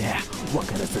発で分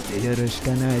からせてやるし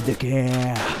かないだけ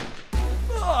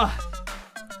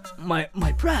My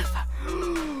breath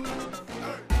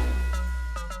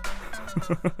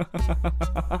Wait!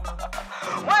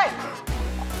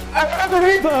 I have a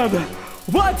reverb!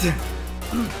 What?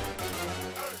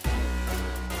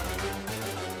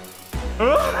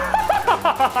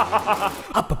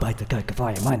 Up a bite the crack of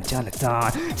fire, mine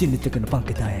Charlatan. Chin took in a punk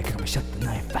attack, I'm shut the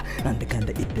knife. And the kind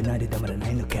of eat the night of the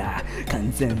Nainoka.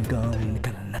 Kanzen gone,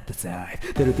 can not the side.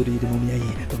 The Rotary, the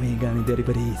Mumia, the Megami, the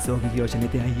Ribari, so the ocean,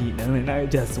 and I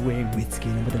just wing with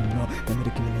skin, but I know the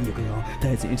American Yoko,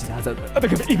 ties inches as a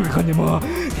even anymore.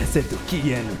 I said to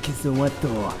Kian,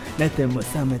 Kisawato, let them was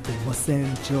summit and was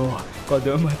sent Joe.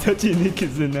 Kodoma Tachini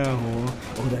Kizunao,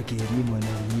 Oda Kirimon,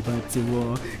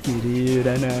 Ibatsuo,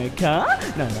 Kiriranaka.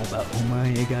 ならばお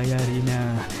前がやり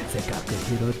なせっかく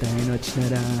拾った命な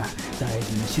ら大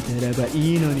事にしてれば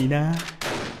いいのにな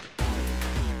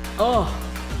Oh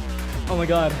my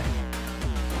god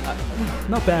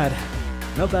Not bad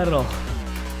Not bad at all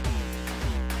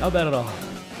Not bad at all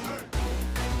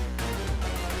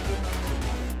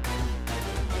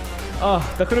Oh,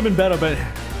 that could have been better but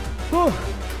whew,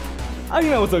 I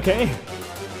think that was okay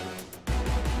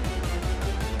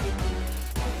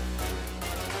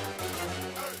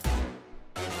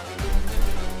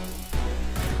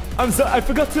I'm sorry, I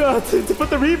forgot to put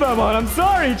the reverb on. I'm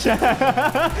sorry, chat.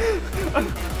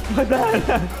 My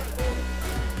bad.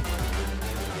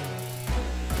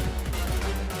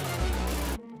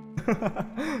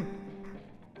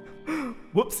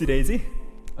 Whoopsie daisy.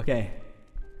 Okay.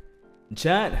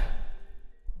 Chat.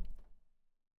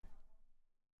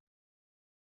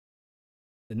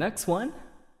 The next one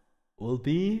will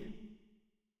be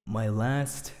my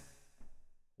last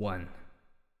one.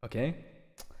 Okay?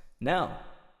 Now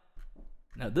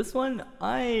this one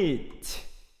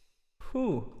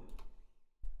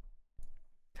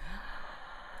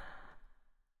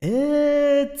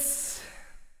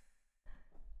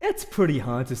it's pretty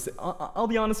hard to say. I'll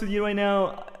be honest with you right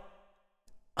now.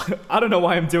 I don't know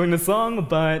why I'm doing this song,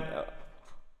 but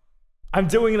I'm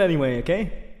doing it anyway,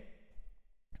 okay?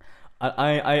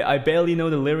 I barely know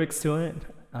the lyrics to it.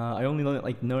 I only know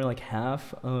like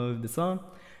half of the song,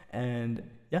 and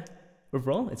yeah,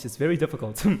 overall it's just very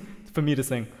difficult for me to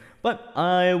sing. But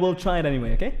I will try it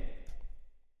anyway, okay?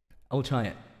 I will try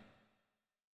it.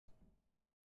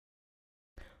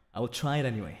 I will try it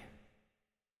anyway.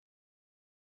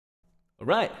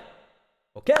 Alright.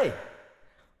 Okay.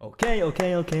 Okay. You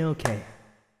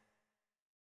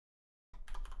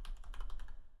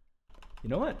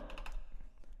know what?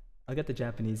 I'll get the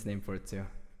Japanese name for it too.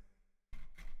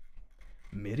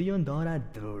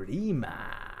 $1,000,000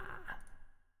 Dreamer.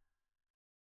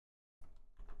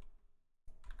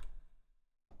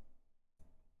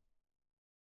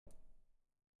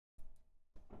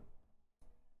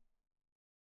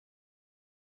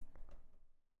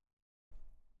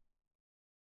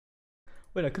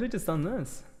 Wait, I could have just done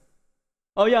this.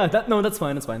 Oh yeah, that's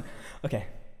fine, Okay.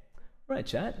 Alright,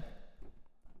 chat.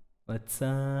 Let's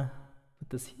put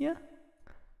this here.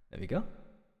 There we go.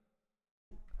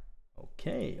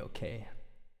 Okay.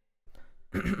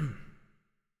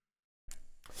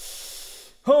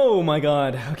 Oh my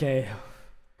god, okay.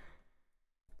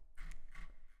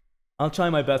 I'll try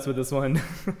my best with this one.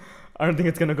 I don't think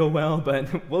it's gonna go well,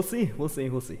 but we'll see.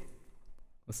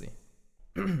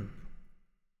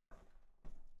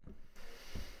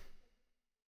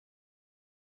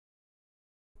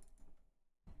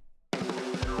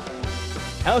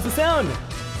 How's the sound?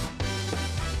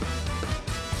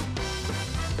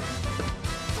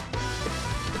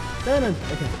 Okay.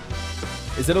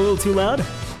 Is it a little too loud?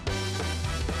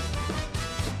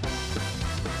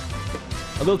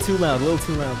 A little too loud.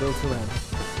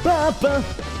 Ba ba.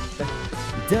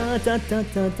 Da da da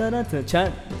da da da da.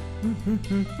 Chat.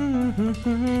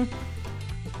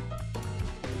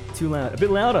 Too loud. A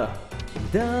bit louder.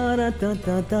 Da da da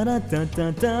da da da da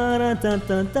da da da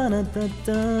da da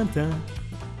da da.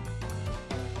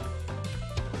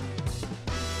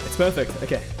 It's perfect.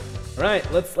 Okay. All right.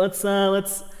 Let's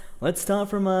start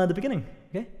from the beginning.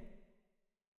 Okay.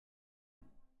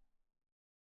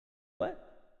 What?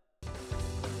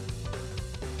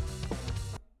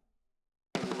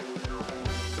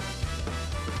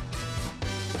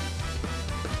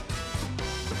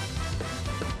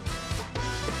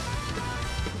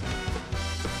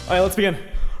 All right. Let's begin. All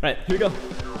right. Here we go.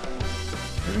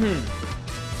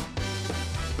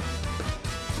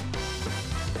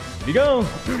 Here we go.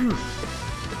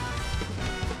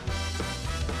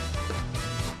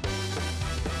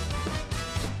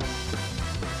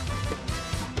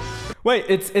 Wait,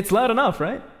 it's loud enough,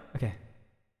 right? Okay.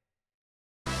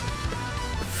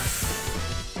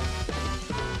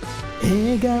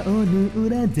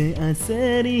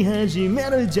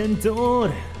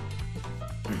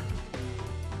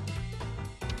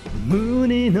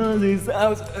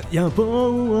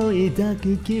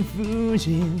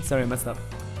 Sorry, I messed up.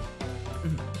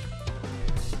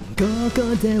 ここ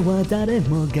では誰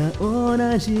もが同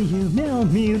じ夢を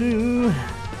見る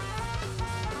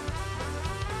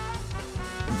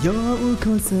よう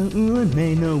こそ運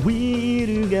命のウィ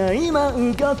ールが今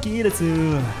動き出す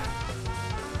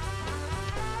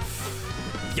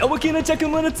弱気な着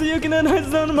物強気なは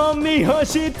ずのもみ干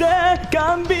して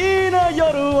甘美な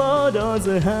夜をどう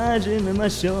ぞ始めま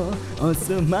しょうお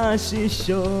すまし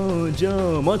少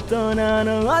女も大人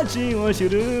の味を知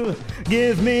る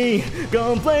Give me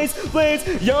complaints, please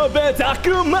呼べた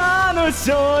悪魔の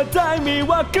正体魅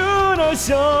惑の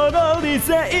衝動理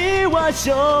性は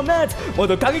消滅もっ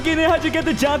と過激に弾け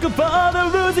てジャックボ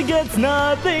ード Losing gets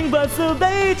nothing but so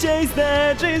they chase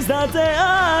their dreams だって当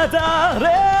たれ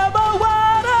ば笑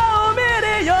う見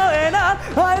るような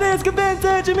High risk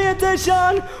vintage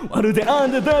imitation まるで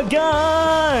under the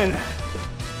gun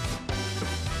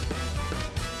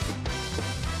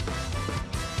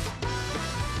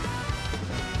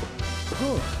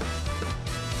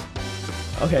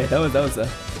Okay, that was a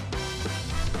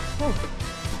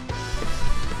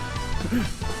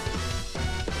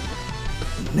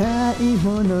ない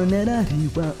ものねだり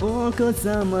はお子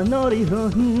様の理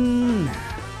論な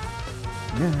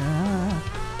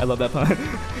あ I love that pun.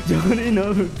 夜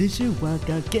のビジュは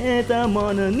かけた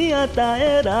ものに与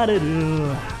えられる。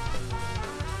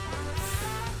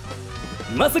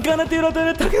まさかなティロと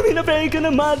の巧みなフェイク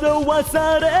の惑わ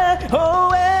され微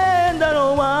笑んだ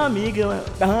のは右は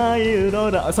灰色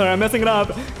だ。 Sorry, I'm messing it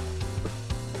up.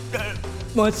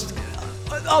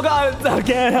 Oh god, I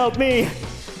can't help me.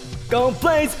 Go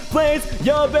place,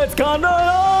 your bets 彼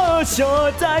女の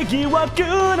正体疑惑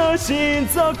の真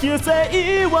相救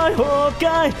済は崩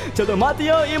壊。ちょっと待って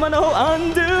よ今の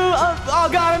undo. Oh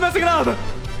god, I'm messing it up.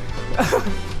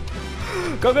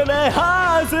 ここで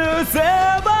外せ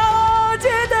ば落ちて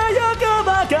ゆく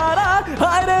場から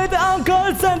入れたアンコ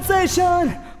ールセンセーショ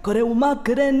ン。これをま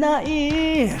くれな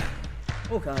い。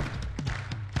 Oh god.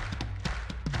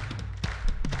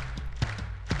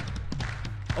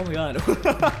 Oh my god.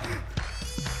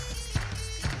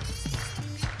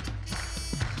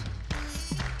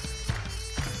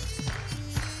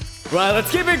 Right,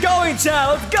 let's keep it going, chat.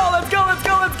 Let's go, let's go, let's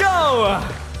go, let's go.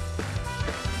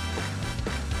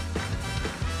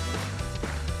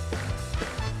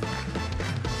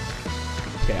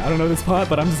 Okay, I don't know this part,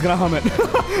 but I'm just gonna hum it.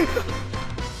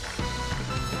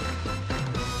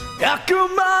 悪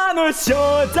魔の正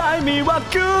体魅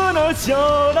惑の衝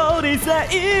動理性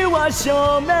は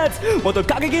消滅。もっと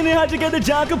過激に弾けて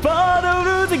ジャックパド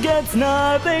ルズ gets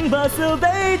nothing but still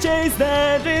they chase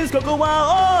their dreams。 ここ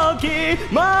は大きい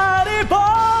マリポー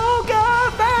カ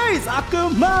ーフェイス悪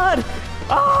魔。あ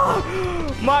あ、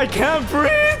I can't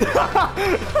breathe.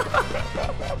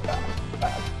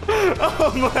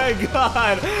 Oh my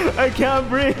god, I can't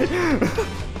breathe.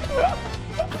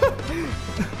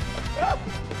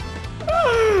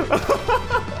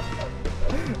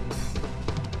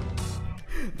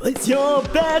 Place your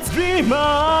bets, dreamers.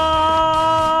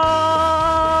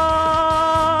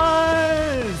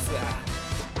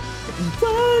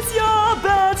 Place your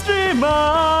bets, dreamers.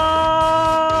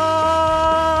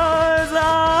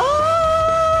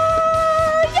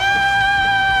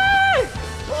 Yay!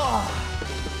 Oh.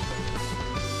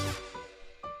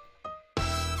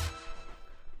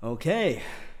 Okay.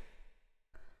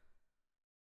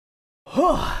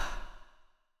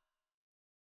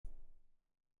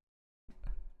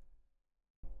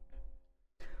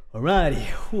 Alrighty,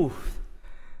 whew.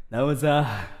 That was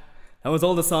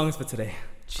all the songs for today.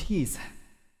 Jeez,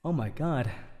 oh my god,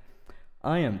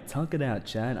 I am tuckered out,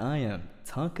 Chad. I am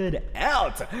tuckered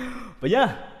out. But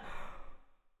yeah,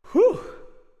 whew.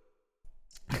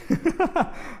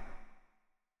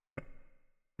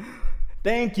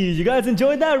 Thank you. You guys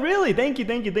enjoyed that, really? Thank you,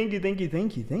 thank you, thank you, thank you,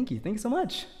 thank you, thank you, thank you so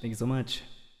much. Thank you so much.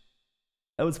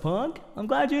 That was Pog. I'm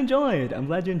glad you enjoyed. I'm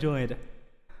glad you enjoyed.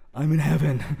 I'm in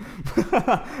heaven.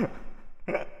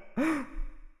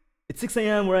 It's 6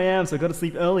 a.m. where I am, so I go to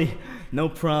sleep early. No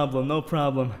problem, no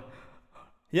problem.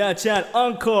 Yeah, chat,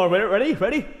 encore. Ready?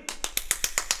 Ready?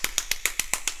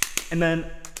 And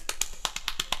then,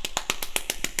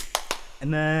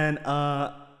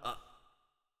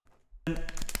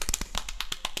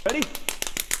 ready?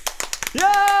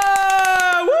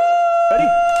 Yeah! Woo! Ready?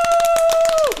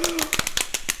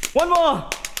 One more!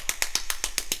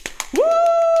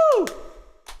 Woo!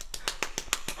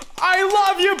 I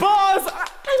love you, boss! I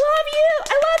love you!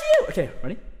 I love you! Okay,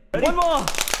 ready? One more!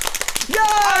 Yeah!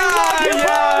 I love you,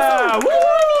 boss!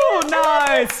 Woo!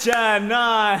 Nice, Jen,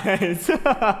 nice!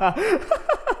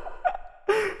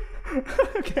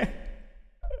 Okay.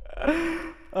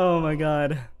 Oh my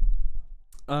god.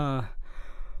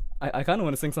 I kind of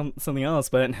want to sing something else,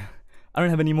 but I don't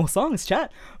have any more songs,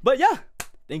 chat. But yeah,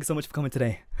 thank you so much for coming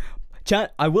today.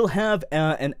 Chat, I will have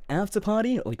an after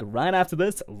party, like right after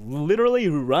this, literally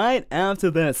right after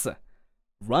this.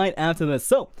 Right after this.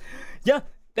 So, yeah,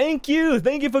 thank you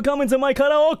for coming to my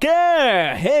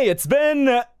karaoke. Hey, it's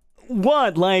been,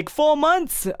 what, like 4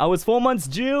 months? I was 4 months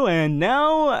due, and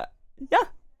now, yeah,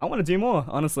 I want to do more,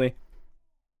 honestly.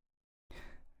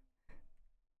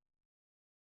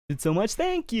 So much.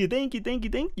 Thank you. Thank you for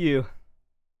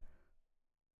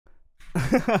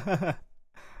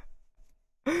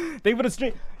the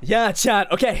stream. Yeah, chat.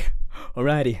 Okay.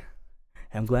 Alrighty.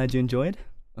 I'm glad you enjoyed.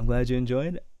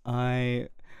 I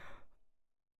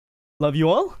love you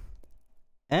all.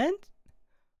 And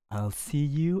I'll see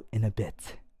you in a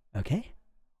bit. Okay?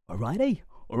 Alrighty.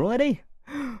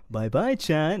 Bye bye,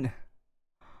 chat.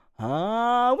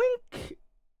 Wink.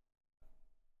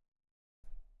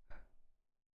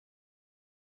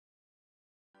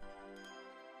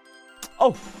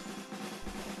 Oh!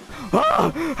 Ah!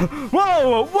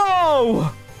 Whoa!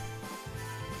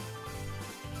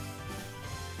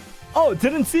 Oh,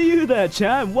 didn't see you there,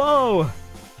 chat. Whoa!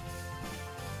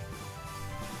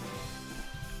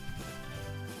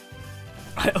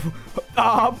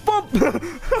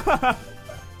 Boop.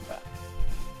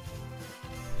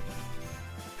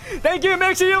 Thank you.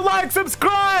 Make sure you like,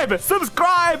 subscribe,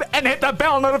 and hit the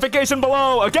bell notification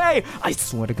below. Okay? I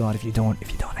swear to God, if you don't,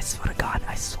 I swear to God,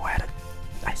 I swear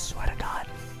to God.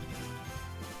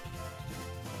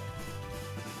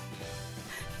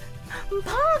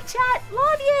 Pog chat,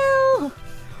 love you.